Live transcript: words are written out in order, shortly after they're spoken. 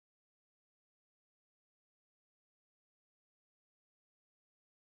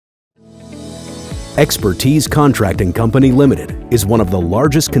Expertise Contracting Company Limited is one of the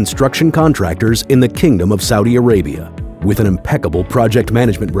largest construction contractors in the Kingdom of Saudi Arabia, with an impeccable project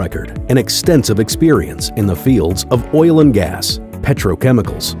management record and extensive experience in the fields of oil and gas,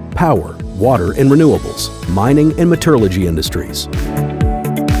 petrochemicals, power, water and renewables, mining and metallurgy industries.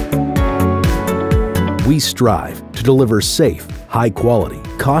 We strive to deliver safe, high-quality,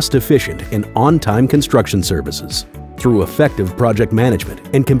 cost-efficient and on-time construction services through effective project management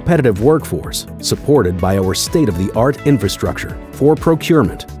and competitive workforce supported by our state-of-the-art infrastructure for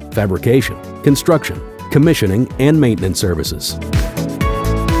procurement, fabrication, construction, commissioning and maintenance services.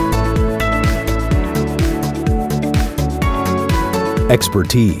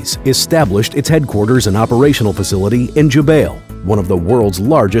 Expertise established its headquarters and operational facility in Jubail, one of the world's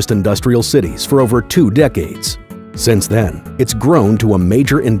largest industrial cities, for over 2 decades. Since then, it's grown to a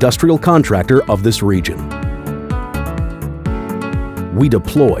major industrial contractor of this region. We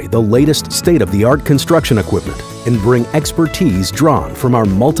deploy the latest state-of-the-art construction equipment and bring expertise drawn from our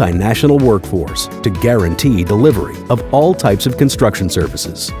multinational workforce to guarantee delivery of all types of construction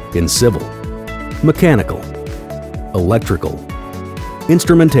services in civil, mechanical, electrical,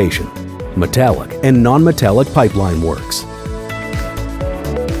 instrumentation, metallic and non-metallic pipeline works.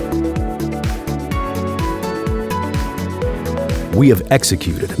 We have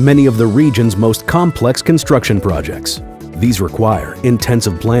executed many of the region's most complex construction projects. These require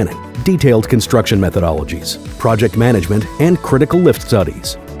intensive planning, detailed construction methodologies, project management, and critical lift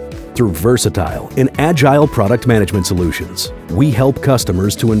studies. Through versatile and agile product management solutions, we help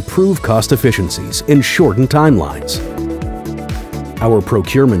customers to improve cost efficiencies and shorten timelines. Our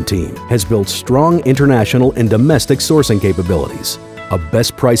procurement team has built strong international and domestic sourcing capabilities, a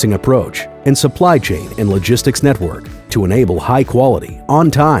best pricing approach, and supply chain and logistics network to enable high quality,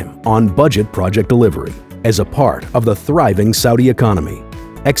 on time, on budget project delivery. As a part of the thriving Saudi economy,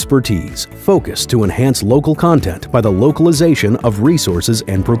 expertise focused to enhance local content by the localization of resources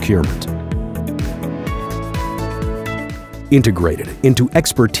and procurement. Integrated into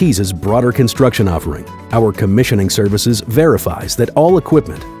Expertise's broader construction offering, our commissioning services verifies that all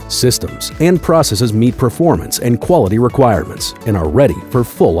equipment, systems, and processes meet performance and quality requirements and are ready for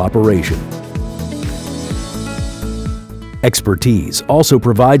full operation. Expertise also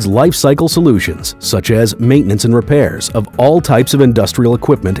provides life cycle solutions such as maintenance and repairs of all types of industrial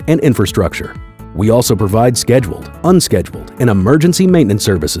equipment and infrastructure. We also provide scheduled, unscheduled, and emergency maintenance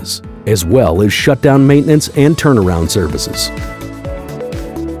services, as well as shutdown maintenance and turnaround services.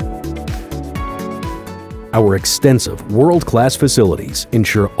 Our extensive world-class facilities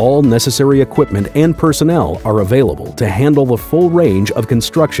ensure all necessary equipment and personnel are available to handle the full range of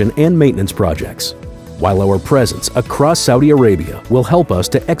construction and maintenance projects, while our presence across Saudi Arabia will help us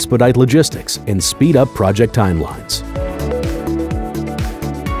to expedite logistics and speed up project timelines.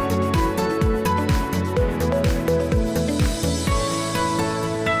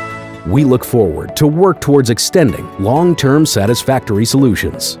 We look forward to work towards extending long-term satisfactory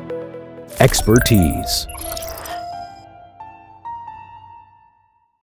solutions. Expertise.